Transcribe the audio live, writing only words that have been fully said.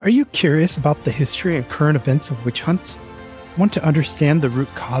Are you curious about the history and current events of witch hunts? Want to understand the root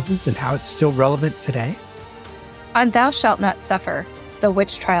causes and how it's still relevant today? On Thou Shalt Not Suffer, the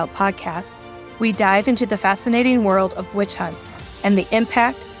Witch Trial podcast, we dive into the fascinating world of witch hunts and the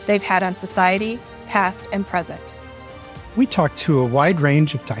impact they've had on society, past and present. We talk to a wide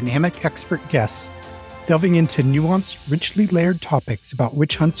range of dynamic expert guests, delving into nuanced, richly layered topics about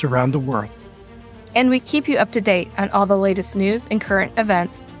witch hunts around the world. And we keep you up to date on all the latest news and current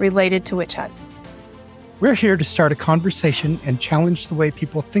events related to witch hunts. We're here to start a conversation and challenge the way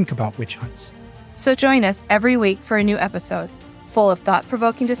people think about witch hunts. So join us every week for a new episode, full of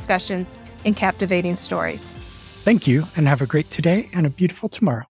thought-provoking discussions and captivating stories. Thank you, and have a great today and a beautiful tomorrow.